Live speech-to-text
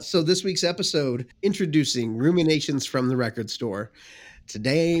So, this week's episode, introducing Ruminations from the Record Store.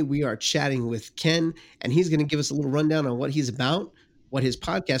 Today, we are chatting with Ken, and he's going to give us a little rundown on what he's about, what his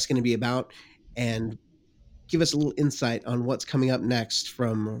podcast is going to be about, and give us a little insight on what's coming up next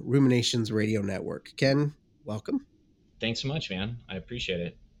from Ruminations Radio Network. Ken, welcome. Thanks so much, man. I appreciate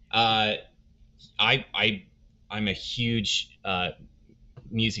it. Uh, I'm a huge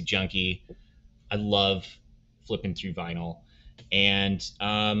music junkie. I love flipping through vinyl, and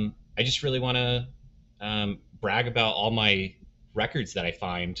I just really want to brag about all my records that I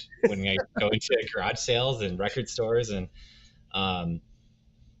find when I go into garage sales and record stores, and um,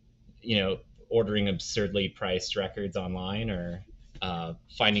 ordering absurdly priced records online, or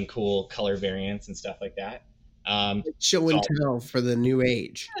finding cool color variants and stuff like that. Show and tell for the new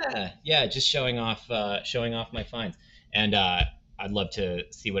age. Yeah, just showing off my finds, and I'd love to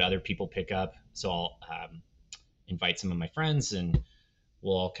see what other people pick up. So I'll invite some of my friends, and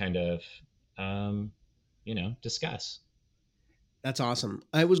we'll all kind of discuss. That's awesome.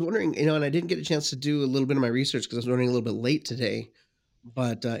 I was wondering, and I didn't get a chance to do a little bit of my research because I was running a little bit late today.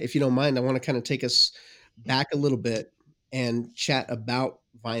 But if you don't mind, I want to kind of take us back a little bit and chat about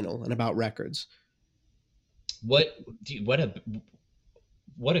vinyl and about records. What a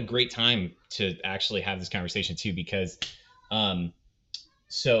great time to actually have this conversation too, because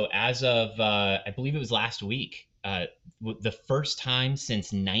so as of I believe it was last week, the first time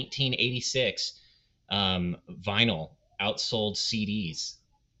since 1986, vinyl outsold CDs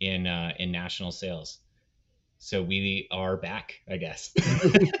in national sales. So we are back, I guess.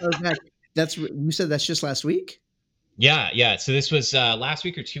 That's you said that's just last week? Yeah. So this was last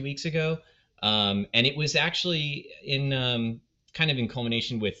week or 2 weeks ago, and it was actually in kind of in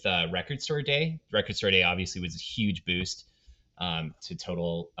culmination with Record Store Day. Record Store Day obviously was a huge boost to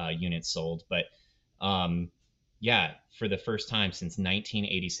total units sold, but for the first time since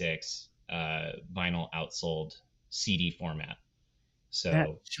 1986, vinyl outsold CD format. So that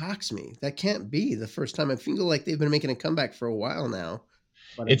shocks me. That can't be the first time. I feel like they've been making a comeback for a while now.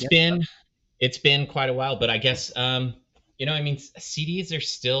 But it's been quite a while, but I guess CDs are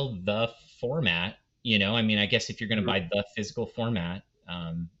still the format. I guess if you're going to buy the physical format,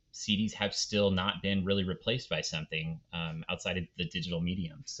 CDs have still not been really replaced by something outside of the digital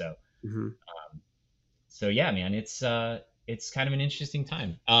medium. So, so yeah, man, it's kind of an interesting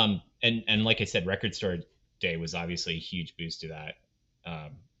time. And like I said, Record Store Day was obviously a huge boost to that.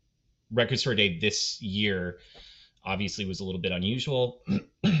 Record Store Day this year obviously was a little bit unusual.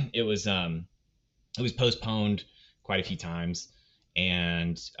 It was postponed quite a few times,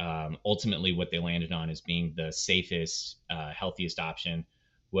 and ultimately what they landed on as being the safest, healthiest option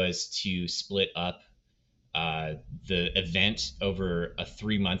was to split up the event over a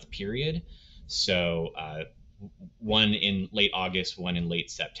 3-month period. So one in late August, one in late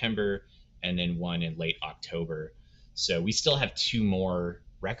September, and then one in late October. So we still have 2 more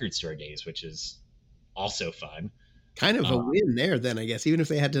Record Store Days, which is also fun. Kind of a win there, then, I guess, even if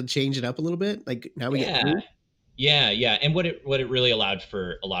they had to change it up a little bit. Like now we get 2. Yeah. And what it really allowed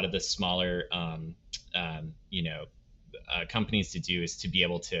for a lot of the smaller, companies to do is to be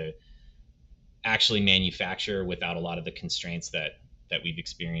able to actually manufacture without a lot of the constraints that we've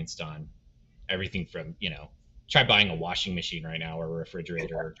experienced on everything from, try buying a washing machine right now, or a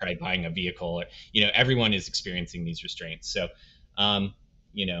refrigerator, or try buying a vehicle. Everyone is experiencing these restraints. So,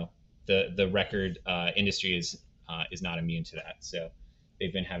 the record industry is not immune to that. So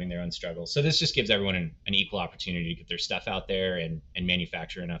they've been having their own struggles. So this just gives everyone an equal opportunity to get their stuff out there and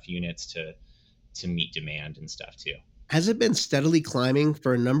manufacture enough units to meet demand and stuff too. Has it been steadily climbing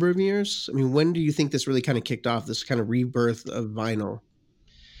for a number of years? I mean, when do you think this really kind of kicked off, this kind of rebirth of vinyl?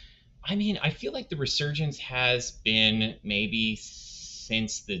 I feel like the resurgence has been maybe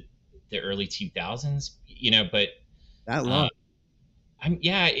since the early 2000s, but that long.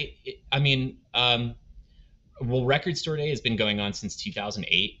 Record Store Day has been going on since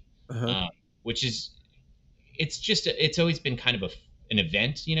 2008, which is, it's always been kind of an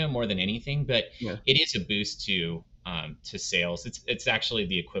event, more than anything, but it is a boost to sales. It's actually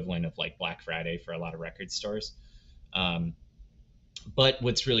the equivalent of like Black Friday for a lot of record stores. But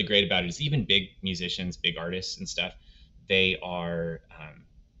what's really great about it is even big musicians, big artists and stuff, they are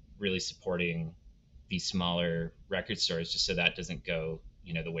really supporting these smaller record stores just so that doesn't go,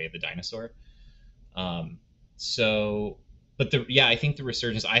 the way of the dinosaur. I think the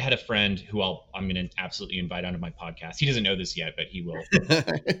resurgence, I had a friend who I'm going to absolutely invite onto my podcast. He doesn't know this yet, but he will.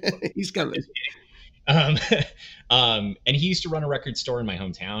 He's coming. And he used to run a record store in my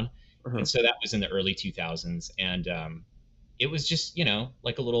hometown. And so that was in the early 2000s. And it was just,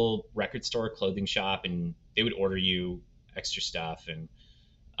 like a little record store, clothing shop, and they would order you extra stuff. And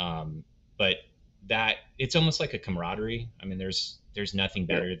But that it's almost like a camaraderie. I mean, there's nothing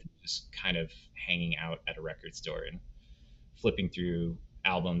Yeah. better than just kind of hanging out at a record store and flipping through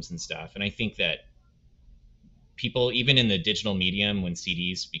albums and stuff. And I think that people, even in the digital medium, when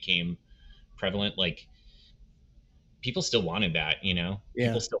CDs became prevalent, like people still wanted that, you know,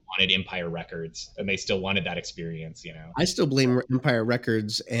 people Yeah. still wanted Empire Records and they still wanted that experience, you know? I still blame Empire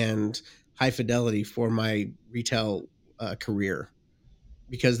Records and High Fidelity for my retail career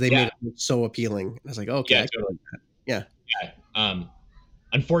because they Yeah. made it look so appealing. I was like, okay, Yeah. I can Totally. do that. Yeah. Yeah.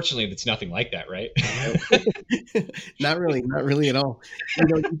 Unfortunately, it's nothing like that, right? Not really, not really at all.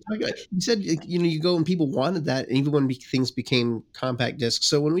 You said, you go and people wanted that, and even when things became compact discs.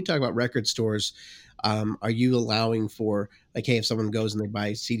 So when we talk about record stores, are you allowing for like, hey, if someone goes and they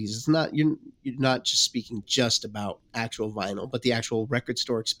buy CDs, it's not you're not just speaking just about actual vinyl, but the actual record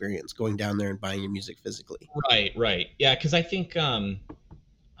store experience, going down there and buying your music physically. Right, right. Yeah, because I think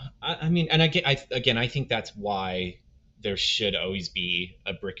I mean, and again, I think that's why there should always be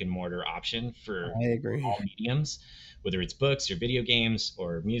a brick and mortar option for I agree. all mediums, whether it's books or video games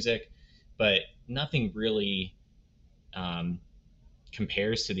or music, but nothing really um,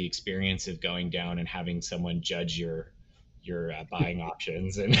 compares to the experience of going down and having someone judge your buying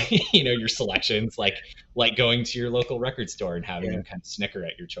options and your selections, like going to your local record store and having Yeah. them kind of snicker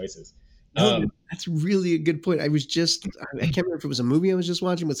at your choices. No, Um, that's really a good point. I can't remember if it was a movie I was just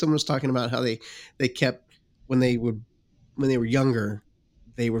watching, but someone was talking about how they kept when they would when they were younger,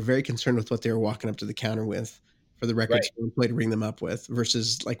 they were very concerned with what they were walking up to the counter with for the record right, store employee to ring them up with,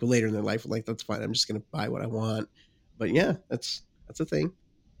 versus like later in their life, like that's fine, I'm just going to buy what I want. But yeah, that's a thing.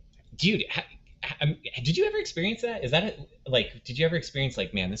 dude. Did you ever experience that? Is that like? Did you ever experience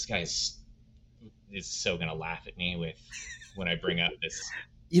like, man, this guy is so gonna laugh at me with when I bring up this?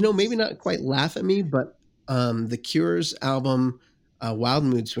 Maybe not quite laugh at me, but the Cure's album, Wild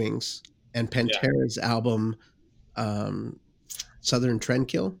Mood Swings, and Yeah, Pantera's album, um, Southern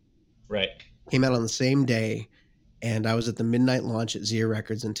Trendkill, right. came out on the same day, and I was at the midnight launch at Zia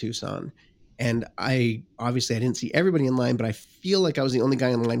Records in Tucson. And I obviously I didn't see everybody in line, but I feel like I was the only guy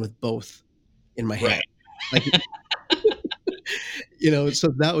in line with both in my hand. Right. Like, so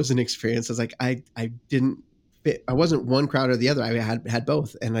that was an experience. I was like, I didn't fit. I wasn't one crowd or the other. I had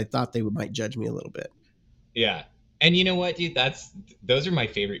both, and I thought they might judge me a little bit. Yeah. And you know what, dude? Those are my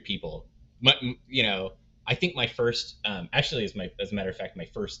favorite people. I think my first, actually, as a matter of fact, my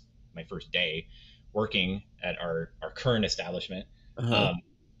first day working at our current establishment, Uh-huh. um,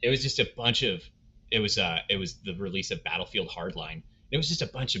 it was just a bunch of, it was the release of Battlefield Hardline. It was just a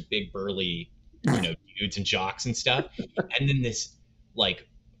bunch of big burly, dudes and jocks and stuff. And then this like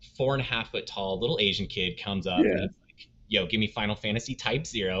 4.5 foot tall little Asian kid comes up and Yeah. he's like, "Yo, give me Final Fantasy Type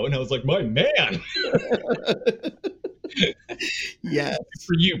Zero," and I was like, "My man." Yeah.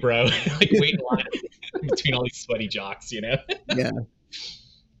 For you, bro. Like waiting in line between all these sweaty jocks, Yeah.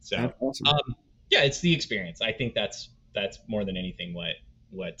 So, That's awesome. yeah, it's the experience. I think that's more than anything what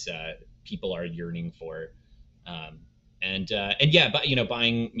people are yearning for. Um, and yeah, but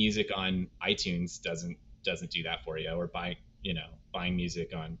buying music on iTunes doesn't do that for you, or buying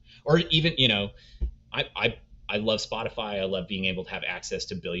music on, or even I I I love Spotify. I love being able to have access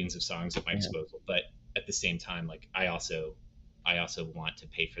to billions of songs at my Yeah. disposal, but at the same time, like I also want to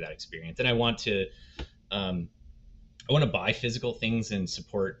pay for that experience, and um, I want to buy physical things and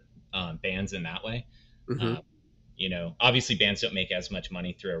support bands in that way. Hmm. Um, obviously bands don't make as much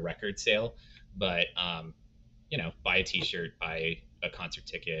money through a record sale, but buy a T-shirt, buy a concert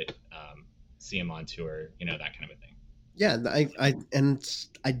ticket, see them on tour, that kind of a thing. Yeah,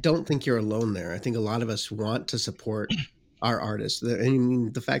 I don't think you're alone there. I think a lot of us want to support our artists. I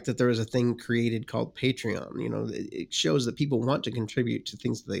mean, the fact that there is a thing created called Patreon, it shows that people want to contribute to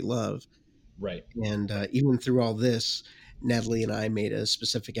things that they love. Right. And even through all this, Natalie and I made a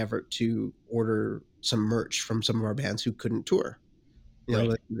specific effort to order some merch from some of our bands who couldn't tour.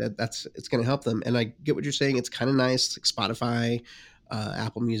 Right. That's it's going to help them. And I get what you're saying. It's kind of nice, like Spotify,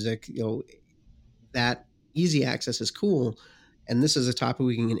 Apple Music. That easy access is cool. And this is a topic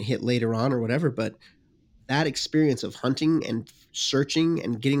we can hit later on or whatever. But that experience of hunting and searching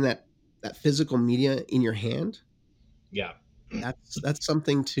and getting that physical media in your hand, Yeah. that's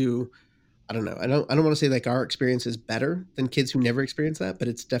something to, I don't know. I don't want to say like our experience is better than kids who never experience that, but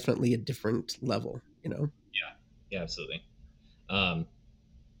it's definitely a different level. Yeah. Yeah. Absolutely. Um,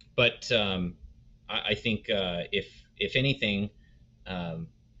 but I think if anything, um,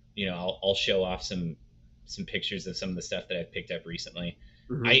 I'll show off some pictures of some of the stuff that I've picked up recently.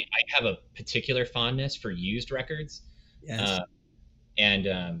 Hmm. I have a particular fondness for used records, Yes. uh, and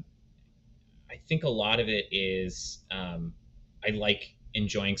I think a lot of it is I like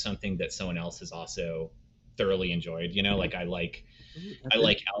enjoying something that someone else has also thoroughly enjoyed. You know, like Ooh, I that's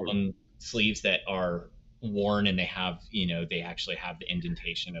like interesting. album sleeves that are worn and they have, they actually have the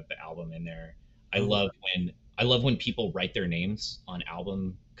indentation of the album in there. I Oh, love when I love when people write their names on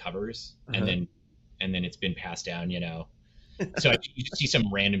album covers uh-huh. and then it's been passed down, So you see some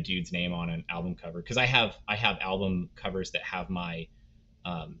random dude's name on an album cover because I have album covers that have my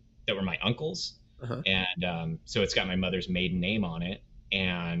that were my uncle's, Uh-huh. and so it's got my mother's maiden name on it,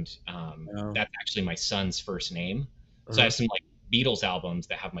 and Wow. that's actually my son's first name. So I Uh-huh. have some like Beatles albums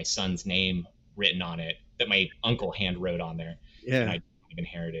that have my son's name written on it that my uncle hand wrote on there, and Yeah. I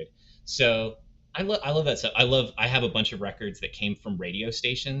inherited. So I love that stuff. I have a bunch of records that came from radio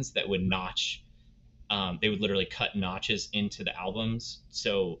stations that would notch. They would literally cut notches into the albums,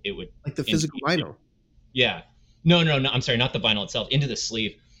 so it would Like the physical indicate. vinyl. Yeah, no. I'm sorry, not the vinyl itself, into the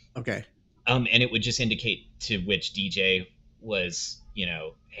sleeve, Okay. and it would just indicate to which DJ was,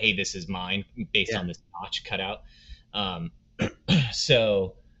 hey, this is mine based Yeah. on this notch cutout. Um,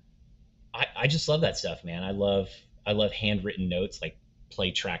 so I just love that stuff, man. I love handwritten notes like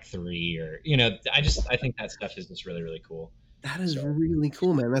play track 3 or I think that stuff is just really really cool. That is So really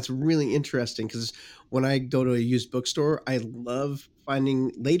cool, man. That's really interesting because when I go to a used bookstore, I love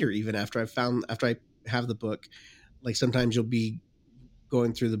finding later, even after I have the book, like sometimes you'll be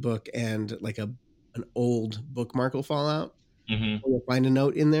going through the book and like an old bookmark will fall out. mhm. Or you'll find a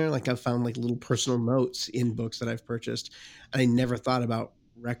note in there. Like I've found like little personal notes in books that I've purchased. And I never thought about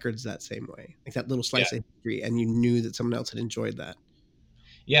records that same way. Like that little Yeah, slice of history, and you knew that someone else had enjoyed that.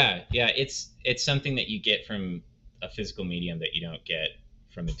 yeah. It's something that you get from a physical medium that you don't get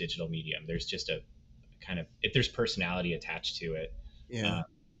from a digital medium. There's just a kind of if there's personality attached to it. Yeah. Uh,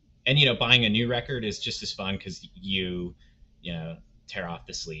 and buying a new record is just as fun because you know tear off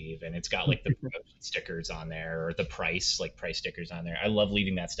the sleeve and it's got like the promotion stickers on there or the price stickers on there. I love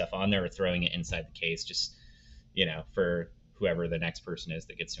leaving that stuff on there or throwing it inside the case, just for whoever the next person is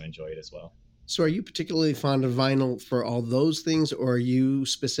that gets to enjoy it as well. So, are you particularly fond of vinyl for all those things, or are you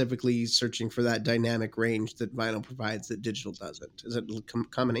specifically searching for that dynamic range that vinyl provides that digital doesn't? Is it a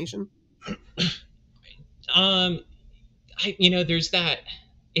combination? um there's that.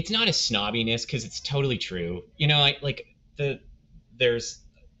 It's not a snobbiness because it's totally true. I like the there's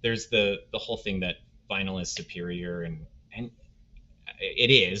the whole thing that vinyl is superior, and it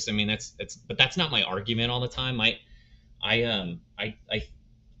is. I mean, that's but that's not my argument all the time. I I I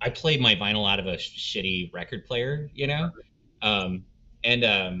I played my vinyl out of a shitty record player, um,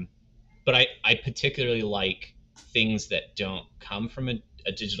 and but I particularly like things that don't come from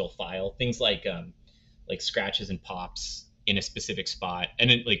a digital file. Things like scratches and pops in a specific spot, and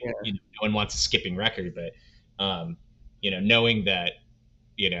then like Yeah. no one wants a skipping record, but knowing that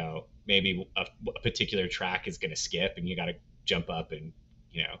maybe a particular track is going to skip, and you got to jump up and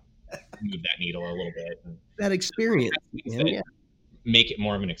you know move that needle a little bit. And That experience, things man. that Yeah. make it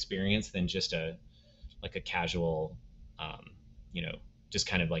more of an experience than just a casual, um, you know, just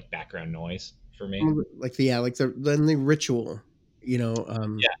kind of like background noise for me. Like the, yeah, like the ritual, you know, Yeah,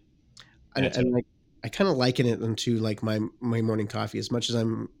 yeah, and totally. like I kind of liken it into like my morning coffee as much as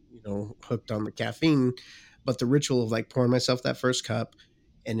I'm, hooked on the caffeine, but the ritual of like pouring myself that first cup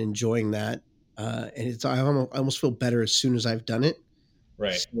and enjoying that. And I almost feel better as soon as I've done it.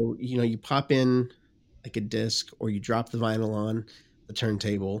 Right. So, you pop in like a disc or you drop the vinyl on the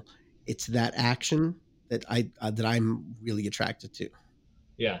turntable. It's that action that I'm really attracted to.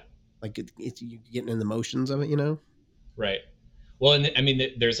 Yeah. Like it's you getting in the motions of it. Right. Well, and I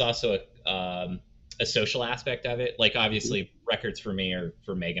mean, there's also a social aspect of it. Like, obviously, records for me are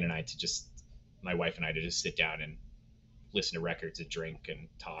for Megan and I to just, my wife and I to just sit down and listen to records and drink and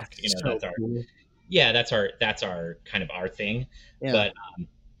talk. That's so That's our, cool. yeah, that's our kind of our thing. Yeah. But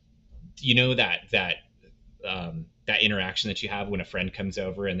that interaction that you have when a friend comes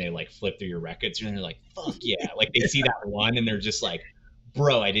over and they like flip through your records and they're like, fuck yeah. Like they see that one and they're just like,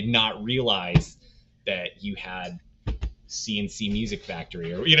 bro, I did not realize that you had CNC Music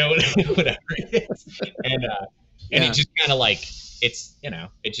Factory or whatever it is. And it Yeah. just kind of like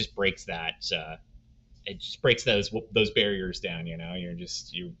it just breaks it just breaks those barriers down. You're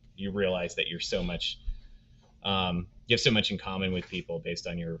just you realize that you have so much in common with people based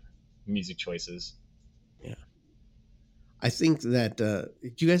on your music choices. Yeah. I think that do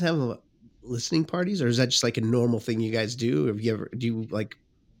you guys have listening parties, or is that just like a normal thing you guys do? Have you ever do you like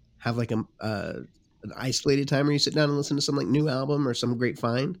have like an isolated time where you sit down and listen to some like new album or some great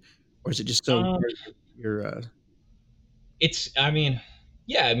find, or is it just so Um, you're I mean,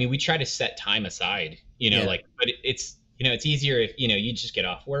 yeah, I mean, we try to set time aside, yeah, like, but it's easier if, you just get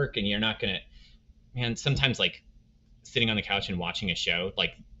off work and you're not going to, man, sometimes like sitting on the couch and watching a show,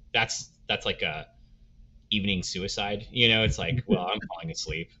 like that's like a evening suicide. You know, it's like, well, I'm falling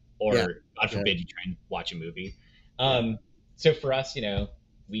asleep, Yeah. or God Yeah. forbid you try and watch a movie. Yeah. So for us, you know,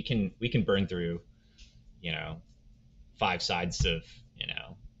 we can burn through, you know, five sides of, you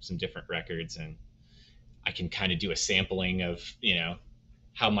know, some different records, and I can kind of do a sampling of, you know,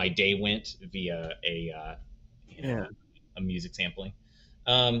 how my day went via a you know, Yeah. a music sampling.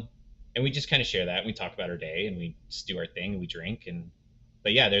 Um, and we just kind of share that, and we talk about our day, and we just do our thing, and we drink. And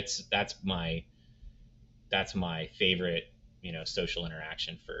but yeah, that's my favorite, you know, social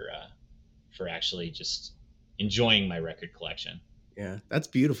interaction for actually just enjoying my record collection. Yeah, that's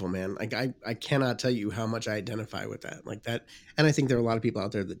beautiful, man. Like I cannot tell you how much I identify with that. Like that, and I think there are a lot of people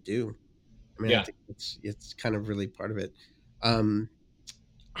out there that do. I mean, I Yeah, think it's kind of really part of it. Um,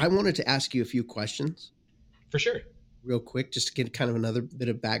 I wanted to ask you a few questions for sure. real quick, just to get kind of another bit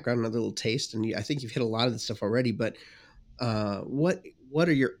of background, another little taste. And I think you've hit a lot of this stuff already. But what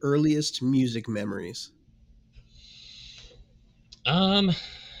are your earliest music memories? Um,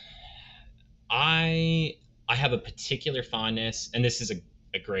 I I have a particular fondness, and this is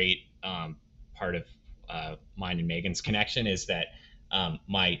a great part of mine and Megan's connection, is that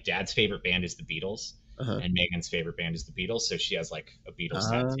my dad's favorite band is the Beatles, Uh huh. and Megan's favorite band is the Beatles. So she has like a Beatles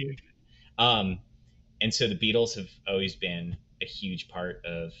tattoo. Um, and so the Beatles have always been a huge part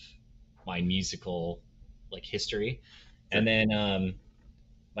of my musical like history. And Sure. then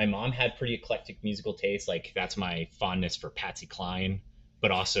my mom had pretty eclectic musical taste. Like that's my fondness for Patsy Cline,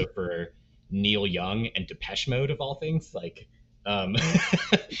 but also for Neil Young and Depeche Mode of all things. Like, um,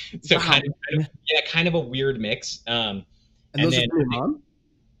 so Wow. yeah, kind of a weird mix. And And those are then from your mom?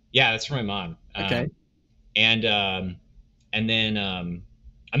 yeah, that's for my mom. Okay. And and then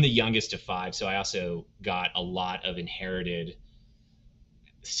I'm the youngest of five, so I also got a lot of inherited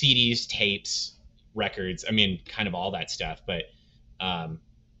CDs, tapes, records. I mean, kind of all that stuff. But um,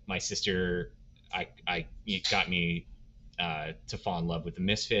 my sister, I got me to fall in love with the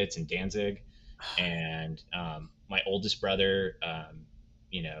Misfits and Danzig, and my oldest brother,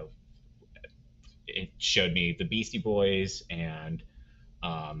 you know, it showed me the Beastie Boys and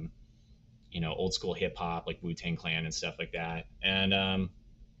um, you know, old school hip hop like Wu Tang Clan and stuff like that. And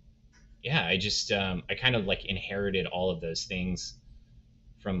yeah, I just I kind of like inherited all of those things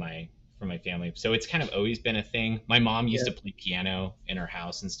from my family. So it's kind of always been a thing. My mom used Yeah. to play piano in her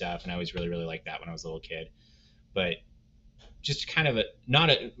house and stuff, and I always really liked that when I was a little kid. But just kind of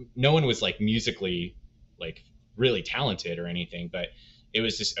no one was like musically like really talented or anything, but it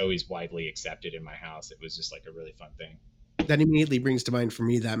was just always widely accepted in my house. It was just like a really fun thing. That immediately brings to mind for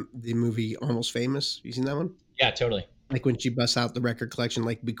me that the movie Almost Famous. You seen that one? Yeah, totally. Like when she busts out the record collection,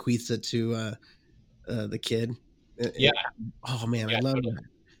 like bequeaths it to the kid. Yeah, Oh man, I yeah, love totally. that.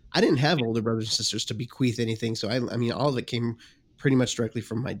 I didn't have older brothers and sisters to bequeath anything, so I mean, all of it came pretty much directly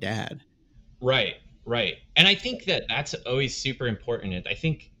from my dad. Right, right. And I think that that's always super important. And I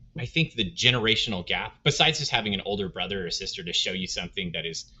think the generational gap, besides just having an older brother or sister to show you something that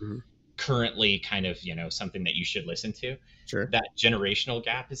is Mhm. currently kind of, you know, something that you should listen to, Sure. that generational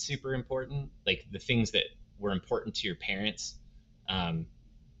gap is super important. Like the things that were important to your parents, um,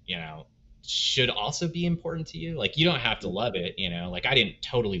 you know, should also be important to you. Like you don't have to love it, you know. Like I didn't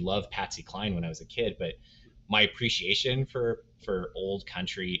totally love Patsy Cline when I was a kid, but my appreciation for old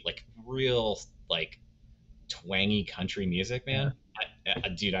country, like real like twangy country music, Yeah.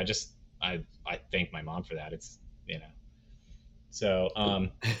 man. Dude, I thank my mom for that. It's, you know. So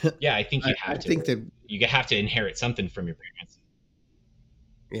yeah, I think I think that you have to inherit something from your parents.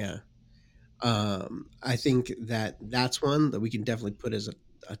 yeah. I think that that's one that we can definitely put as a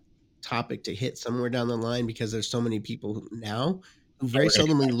topic to hit somewhere down the line because there's so many people now who Oh, very we're gonna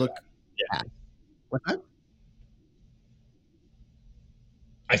come seldomly back to look that. Yeah. back. What that?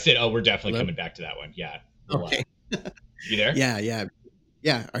 I said, oh, we're definitely Hello? coming back to that one. Yeah. Okay. You there? Yeah, yeah.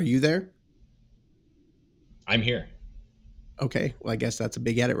 Yeah. Are you there? I'm here. Okay. Well, I guess that's a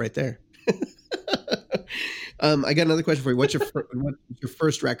big edit right there. I got another question for you. What's your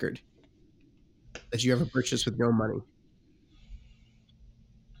first record that you ever purchased with no money?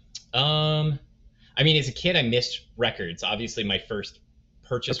 Um, I mean, as a kid, I missed records. Obviously, my first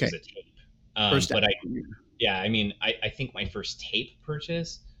purchase Okay. was a tape. First But album. yeah, I mean, I think my first tape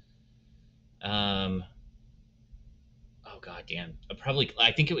purchase, um, oh god damn, probably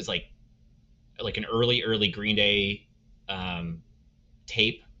I think it was like an early Green Day um,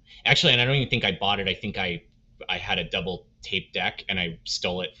 tape. Actually, and I don't even think I bought it. I think I had a double tape deck and I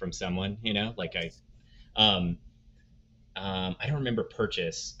stole it from someone. You know, like um, I don't remember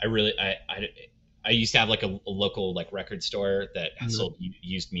purchase. I used to have like a local like record store that Mhm. sold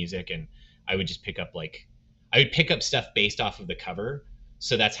used music, and I would just pick up like I would pick up stuff based off of the cover.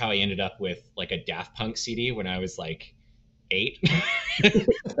 So that's how I ended up with like a Daft Punk CD when I was like 8.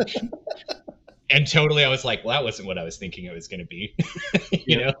 And totally I was like, well, that wasn't what I was thinking it was going to be.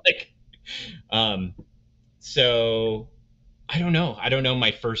 Like, um, so I don't know.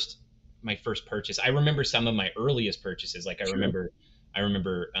 My first purchase. I remember some of my earliest purchases. Like I remember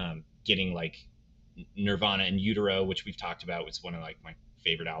getting like Nirvana In Utero, which we've talked about, was one of like my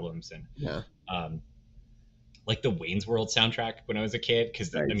favorite albums. And like the Wayne's World soundtrack when I was a kid.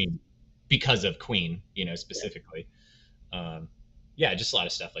 Cause I mean, because of Queen, specifically. Just a lot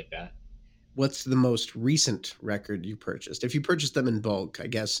of stuff like that. What's the most recent record you purchased? If you purchased them in bulk, I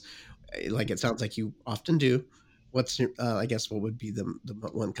guess, like it sounds like you often do. What's your, I guess, what would be the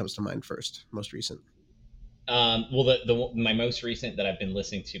one comes to mind first? Most recent. Well, my most recent that I've been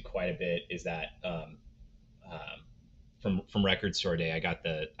listening to quite a bit is that from Record Store Day. I got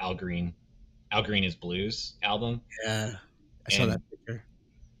the Al Green is Blues album. Yeah, I saw that picture.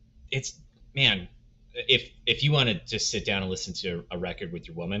 It's, man, if you want to just sit down and listen to a record with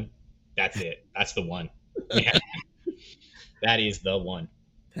your woman, that's it. That's the one. Yeah. That is the one.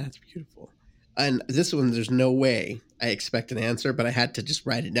 That's beautiful. And this one, there's no way I expect an answer, but I had to just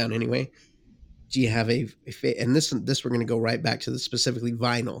write it down anyway. Do you have and this we're going to go right back to the specifically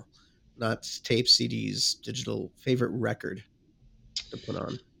vinyl, not tape, CDs, digital, favorite record to put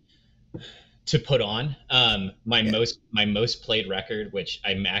on? My most played record, which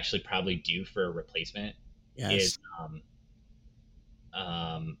I'm actually probably due for a replacement, is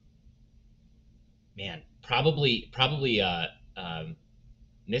probably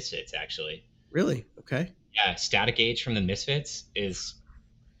Misfits, actually. Really? Okay. Yeah, Static Age from the Misfits is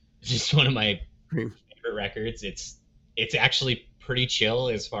just one of my favorite records. It's actually pretty chill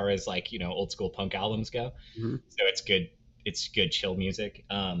as far as like, old school punk albums go. Mm-hmm. So it's good chill music.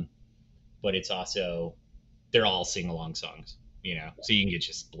 But it's also, they're all sing along songs, so you can get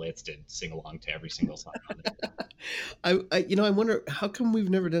just blitzed and sing along to every single song on it. I wonder how come we've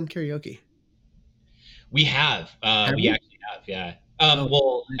never done karaoke. We have. We actually have, yeah.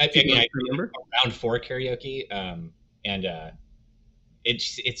 Well, I remember round 4 karaoke, and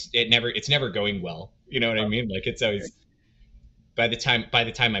it's never going well. You know what I mean? Like it's always by the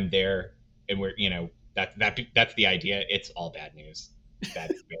time I'm there and we're that's the idea. It's all bad news.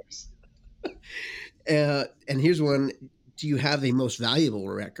 Bad news. And here's one: do you have a most valuable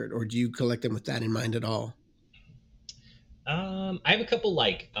record, or do you collect them with that in mind at all? I have a couple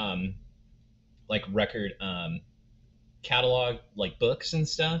like record catalog like books and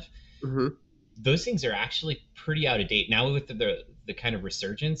stuff. Mm-hmm. Those things are actually pretty out of date now with the kind of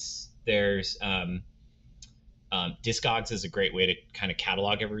resurgence. There's Discogs is a great way to kind of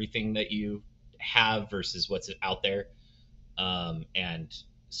catalog everything that you have versus what's out there, and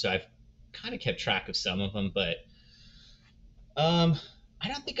so I've kind of kept track of some of them, but I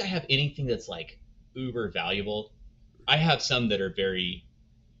don't think I have anything that's like uber valuable. I have some that are very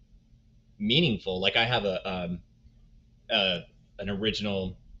meaningful. Like I have an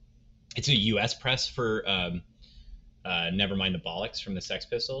original, it's a US press for Nevermind the Bollocks from the Sex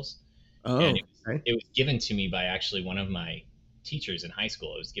Pistols. Oh, and it was given to me by actually one of my teachers in high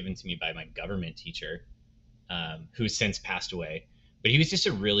school. It was given to me by my government teacher, who's since passed away. But he was just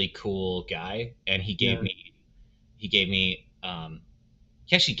a really cool guy, and he gave me he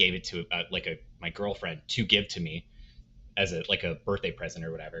actually gave it to my girlfriend to give to me as a birthday present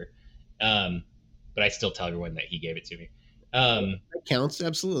or whatever. But I still tell everyone that he gave it to me. That counts,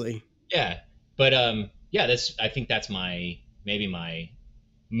 absolutely. Yeah, but I think that's maybe my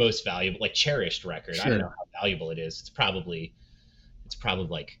most valuable, like cherished record. Sure. I don't know how valuable it is. It's probably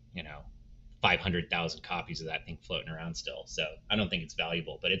like 500,000 copies of that thing floating around still. So I don't think it's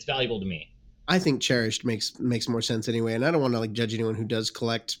valuable, but it's valuable to me. I think cherished makes more sense anyway. And I don't want to like judge anyone who does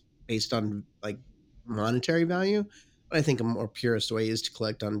collect based on like monetary value, but I think a more purist way is to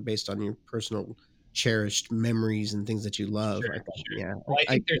collect based on your personal cherished memories and things that you love. Sure, sure. Yeah. Well, I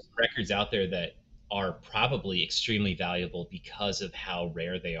think there's records out there that are probably extremely valuable because of how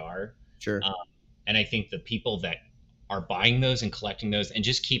rare they are. Sure. And I think the people that are buying those and collecting those and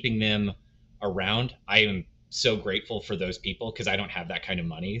just keeping them around, I am so grateful for those people because I don't have that kind of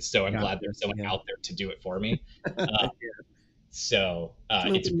money. So I'm glad there's someone out there to do it for me. So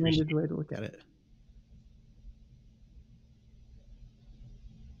it's a open-minded way to look at it.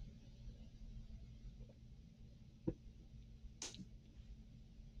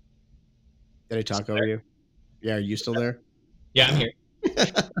 Did I talk over you? Yeah, are you still there? Yeah, I'm here.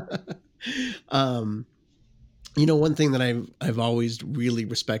 One thing that I've always really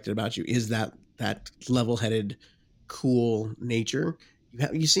respected about you is that level-headed, cool nature.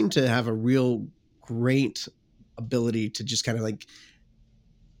 You seem to have a real great ability to just kind of like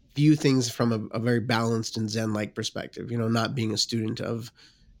view things from a very balanced and Zen-like perspective, not being a student of,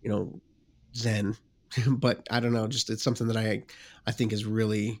 Zen, but I don't know, just it's something that I think is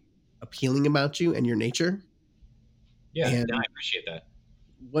really appealing about you and your nature. Yeah, no, I And appreciate that.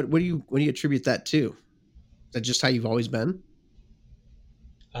 what do you attribute that to? Is that just how you've always been?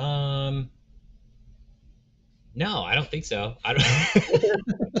 Um, no, I don't think so. I don't.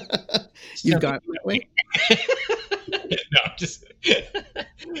 You've Something. gotten that way? No, just.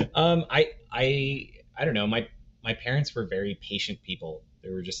 I don't know. My parents were very patient people. They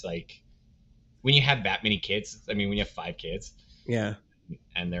were just like, when you have that many kids. I mean, when you have 5 kids, Yeah.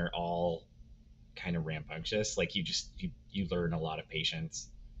 and they're all kind of rambunctious, like you learn a lot of patience.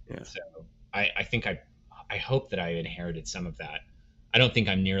 Yeah. So I think I hope that I inherited some of that. I don't think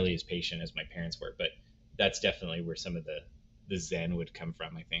I'm nearly as patient as my parents were, but that's definitely where some of the Zen would come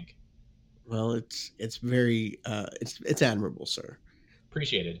from, I think. Well, it's very it's admirable, sir.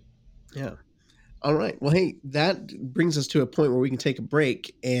 Appreciated. Yeah. All right. Well, hey, that brings us to a point where we can take a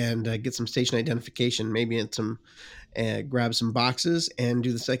break and get some station identification, maybe in some grab some boxes and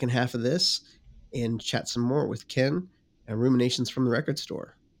do the second half of this and chat some more with Ken and Ruminations from the Record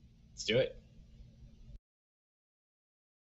Store. Let's do it.